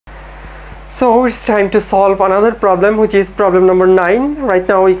So it's time to solve another problem, which is problem number 9. Right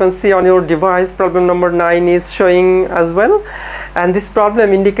now you can see on your device problem number 9 is showing as well, and this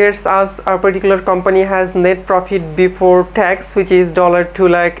problem indicates us a particular company has net profit before tax, which is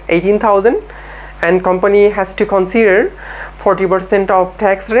 $218,000, and company has to consider 40% of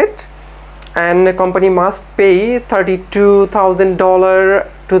tax rate, and the company must pay $32,000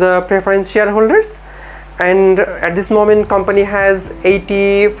 to the preference shareholders. And at this moment company has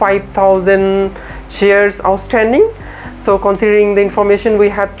 85,000 shares outstanding. So considering the information, we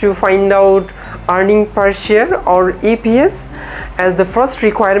have to find out earning per share or EPS as the first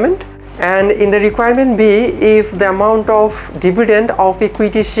requirement. And in the requirement B, if the amount of dividend of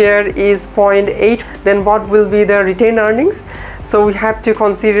equity share is 0.8, then what will be the retained earnings? So we have to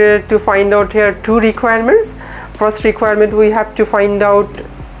consider to find out here two requirements. First requirement, we have to find out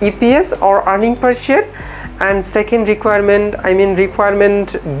EPS or earning per share, and second requirement,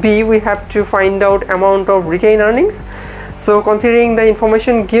 requirement B, we have to find out amount of retained earnings. So considering the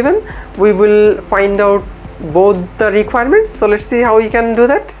information given, we will find out both the requirements. So let's see how we can do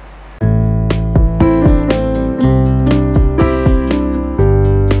that.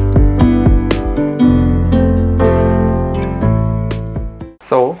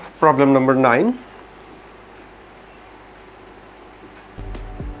 So problem number 9.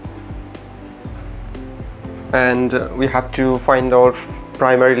 And we have to find out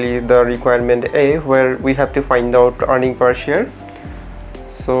primarily the requirement A, where we have to find out earning per share.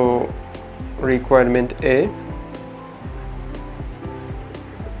 So requirement A,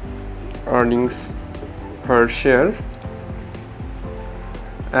 earnings per share,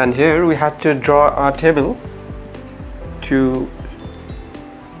 and here we have to draw a table to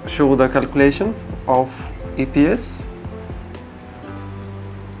show the calculation of EPS.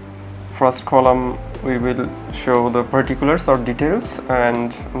 First column we will show the particulars or details,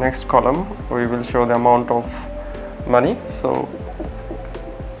 and next column we will show the amount of money. So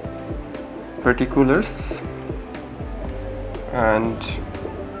particulars and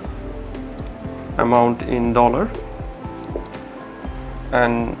amount in dollar,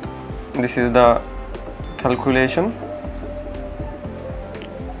 and this is the calculation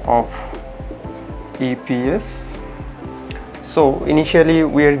of EPS. So initially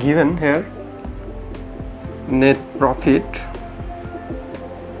we are given here net profit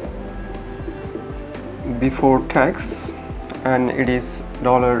before tax, and it is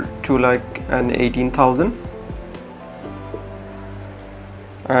 $218,000,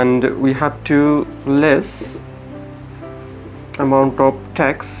 and we have to less amount of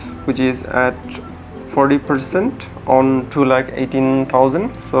tax, which is at 40% on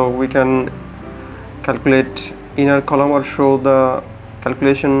 $218,000. So we can calculate inner column or show the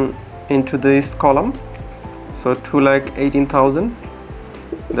calculation into this column. So 218,000,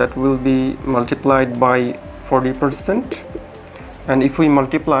 that will be multiplied by 40%, and if we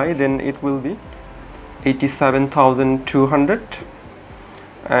multiply, then it will be 87,200,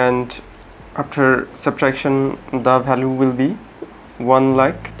 and after subtraction the value will be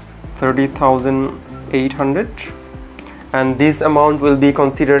 1,30,800, and this amount will be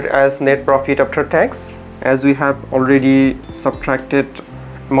considered as net profit after tax, as we have already subtracted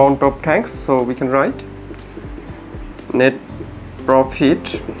amount of tax. So we can write net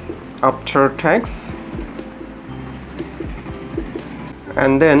profit after tax,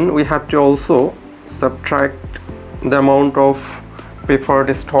 and then we have to also subtract the amount of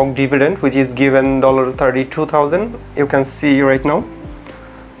preferred stock dividend, which is given $32,000. You can see right now.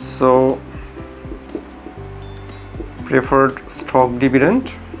 So preferred stock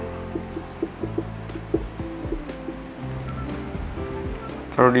dividend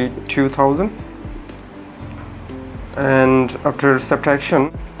 $32,000, and after subtraction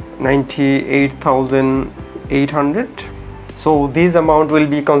 98,800. So this amount will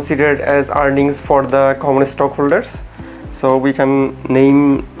be considered as earnings for the common stockholders. So we can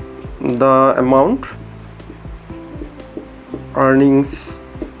name the amount earnings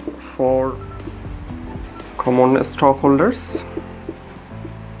for common stockholders.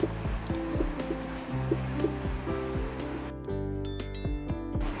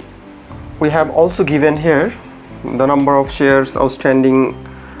 We have also given here the number of shares outstanding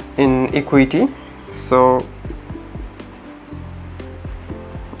in equity. So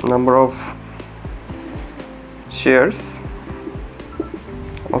number of shares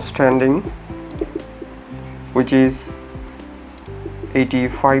outstanding, which is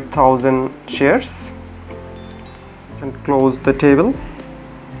 85,000 shares. And close the table,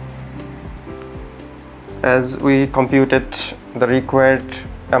 as we computed the required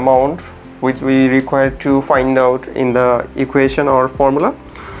amount which we require to find out in the equation or formula.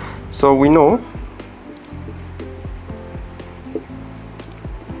 So we know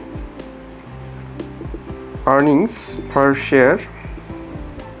earnings per share,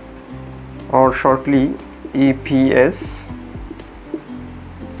 or shortly EPS,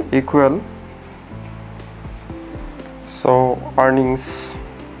 equal, so earnings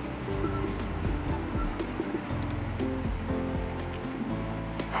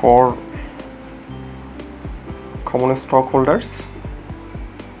for common stockholders,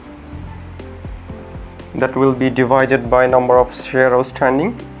 that will be divided by number of shares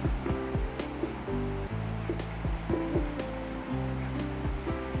outstanding.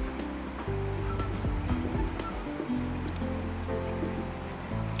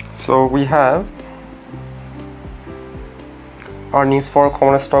 So we have earnings for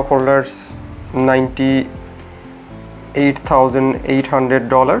common stockholders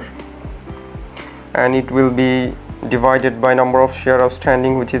 $98,800, and it will be divided by number of shares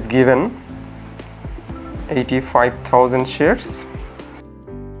outstanding, which is given 85,000 shares.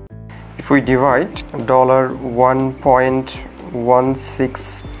 If we divide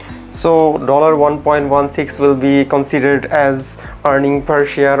 $1.16, so $1.16 will be considered as earning per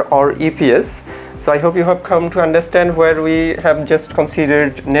share, or EPS. So I hope you have come to understand where we have just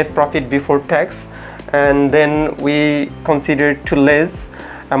considered net profit before tax, and then we considered to less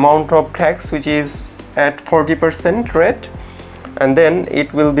amount of tax, which is at 40% rate, and then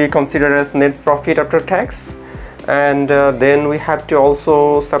it will be considered as net profit after tax. And then we have to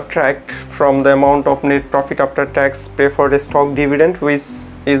also subtract from the amount of net profit after tax pay for the stock dividend, which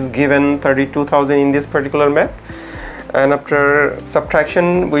is given 32,000 in this particular math. And after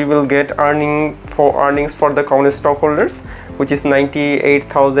subtraction, we will get earnings for the common stockholders, which is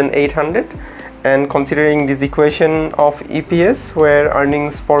 98,800. And considering this equation of EPS, where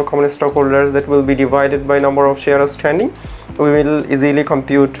earnings for common stockholders that will be divided by number of shares outstanding, we will easily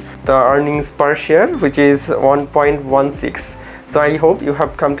compute the earnings per share, which is 1.16. So I hope you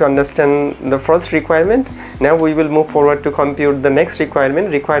have come to understand the first requirement. Now we will move forward to compute the next requirement,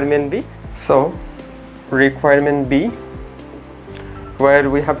 requirement B. So requirement B, where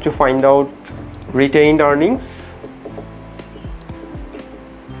we have to find out retained earnings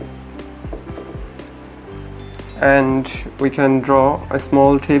and we can draw a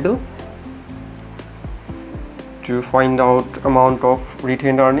small table to find out amount of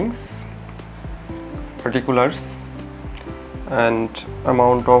retained earnings, particulars, and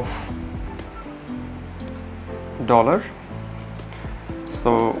amount of dollar.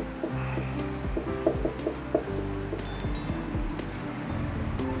 So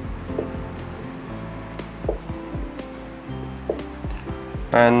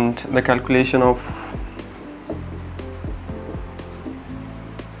and the calculation of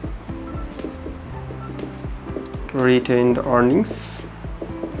retained earnings,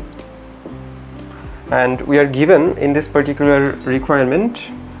 and we are given in this particular requirement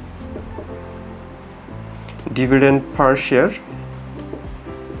dividend per share,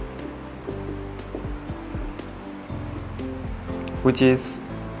 which is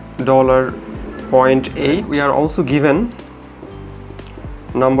 $0.8. We are also given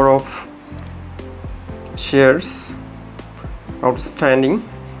number of shares outstanding,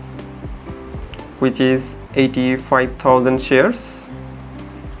 which is 85,000 shares.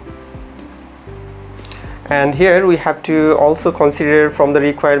 And here we have to also consider from the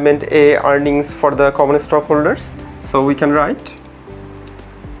requirement A earnings for the common stockholders. So we can write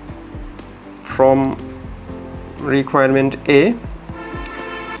from requirement A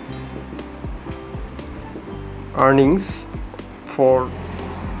earnings for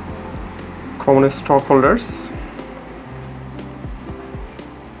common stockholders,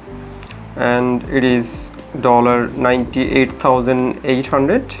 and it is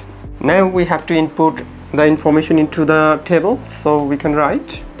 $98,800. Now we have to input the information into the table, so we can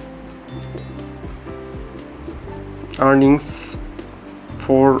write earnings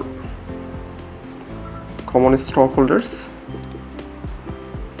for common stockholders,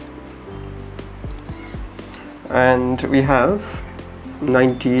 and we have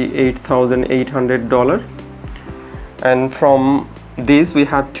 $98,800, and from this we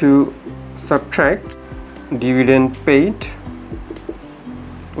have to subtract dividend paid.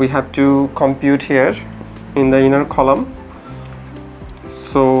 We have to compute here in the inner column.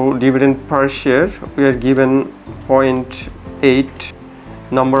 So dividend per share, we are given 0.8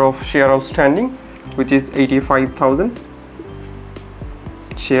 number of share outstanding, which is 85,000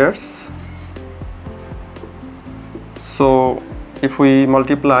 shares. So if we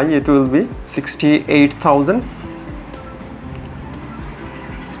multiply, it will be 68,000,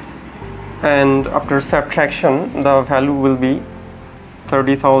 and after subtraction the value will be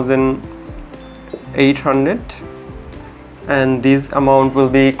 30,800, and this amount will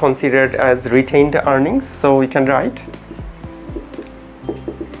be considered as retained earnings. So we can write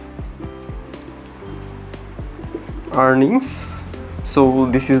earnings. So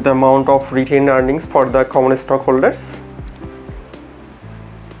this is the amount of retained earnings for the common stockholders.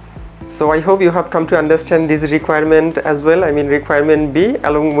 So I hope you have come to understand this requirement as well, I mean requirement B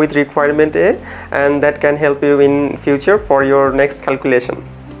along with requirement A, and that can help you in future for your next calculation.